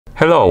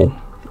Hello,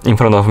 in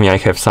front of me I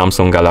have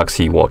Samsung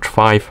Galaxy Watch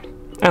 5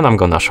 and I'm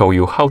gonna show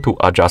you how to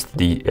adjust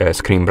the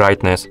screen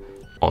brightness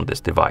on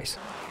this device.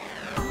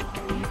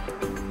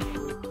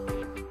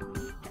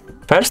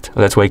 First,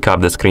 let's wake up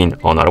the screen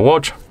on our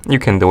watch. You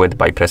can do it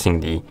by pressing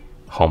the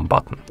home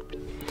button.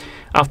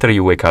 After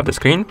you wake up the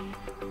screen,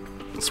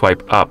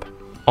 swipe up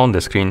on the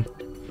screen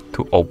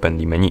to open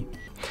the menu.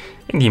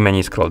 In the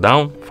menu, scroll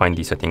down, find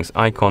the settings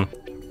icon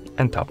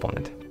and tap on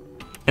it.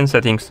 In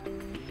settings,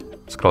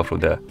 scroll through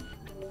the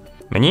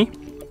menu,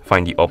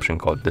 find the option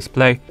called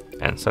display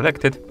and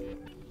select it.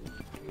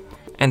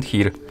 And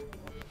here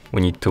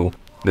we need to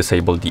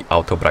disable the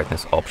auto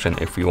brightness option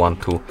if we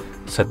want to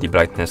set the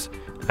brightness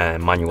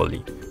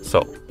manually.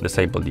 So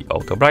disable the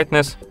auto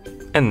brightness,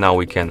 and now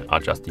we can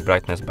adjust the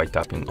brightness by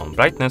tapping on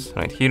brightness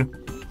right here.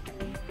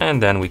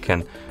 And then we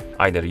can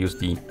either use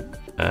the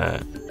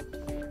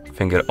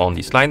finger on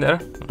the slider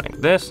like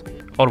this,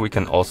 or we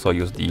can also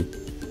use the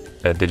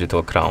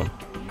digital crown,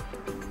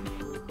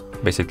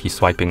 basically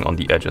swiping on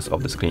the edges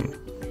of the screen.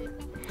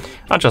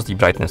 Adjust the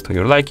brightness to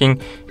your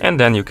liking, and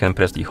then you can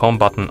press the home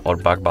button or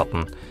back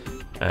button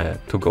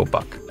to go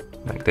back,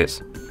 like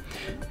this.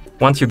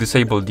 Once you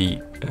disable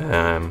the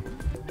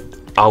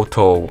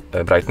auto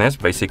brightness,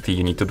 basically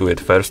you need to do it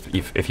first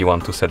if you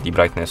want to set the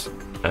brightness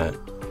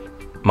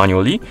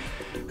manually.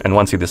 And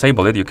once you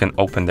disable it, you can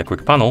open the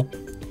quick panel,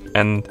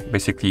 and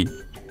basically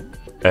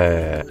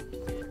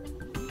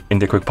in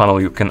the quick panel,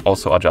 you can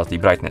also adjust the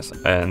brightness.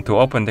 And to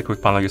open the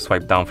quick panel, you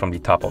swipe down from the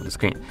top of the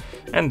screen.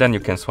 And then you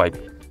can swipe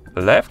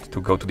left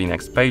to go to the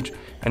next page,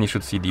 and you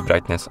should see the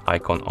brightness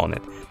icon on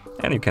it.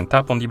 And you can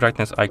tap on the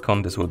brightness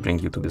icon. This will bring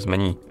you to this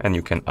menu, and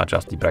you can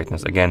adjust the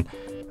brightness again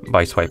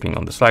by swiping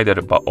on the slider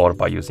or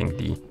by using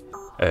the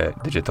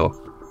digital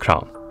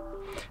crown.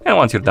 And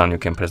once you're done, you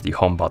can press the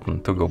home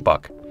button to go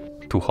back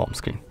to home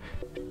screen.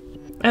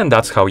 And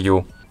that's how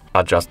you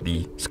adjust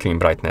the screen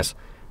brightness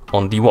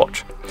on the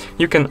watch.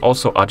 You can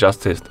also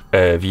adjust it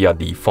via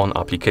the phone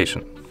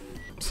application.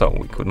 So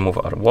we could move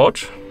our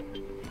watch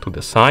to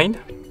the side,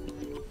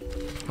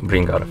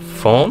 bring our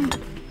phone.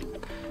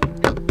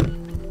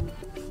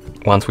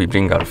 Once we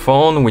bring our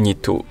phone, we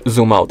need to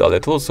zoom out a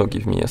little, so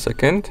give me a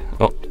second.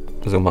 Oh,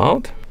 zoom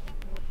out,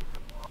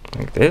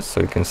 like this,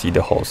 so you can see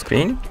the whole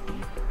screen,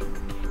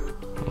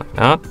 like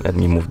that. Let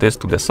me move this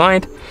to the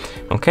side.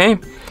 Okay,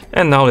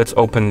 and now let's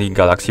open the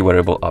Galaxy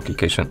wearable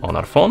application on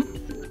our phone.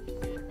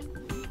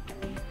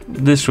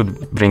 This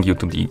should bring you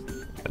to the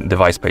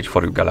device page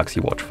for your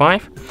Galaxy Watch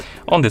 5.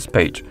 On this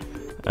page,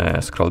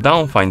 scroll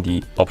down, find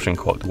the option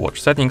called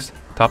Watch Settings,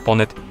 tap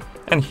on it,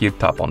 and here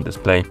tap on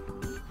Display.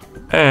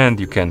 And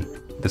you can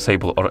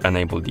disable or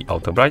enable the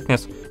auto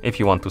brightness. If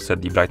you want to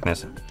set the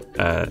brightness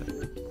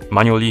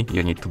manually,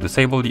 you need to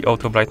disable the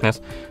auto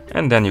brightness,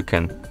 and then you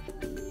can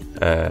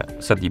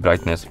set the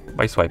brightness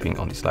by swiping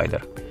on the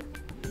slider,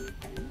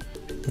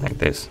 like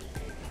this.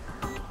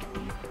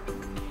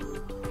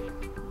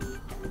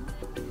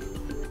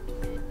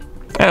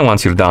 And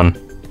once you're done,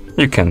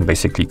 you can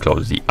basically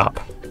close the app.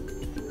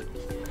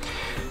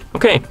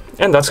 Okay,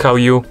 and that's how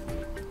you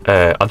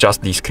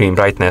adjust the screen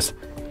brightness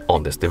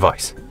on this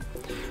device.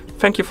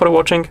 Thank you for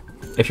watching.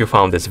 If you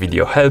found this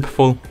video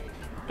helpful,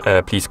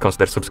 please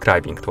consider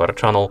subscribing to our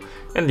channel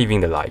and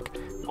leaving a like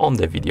on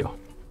the video.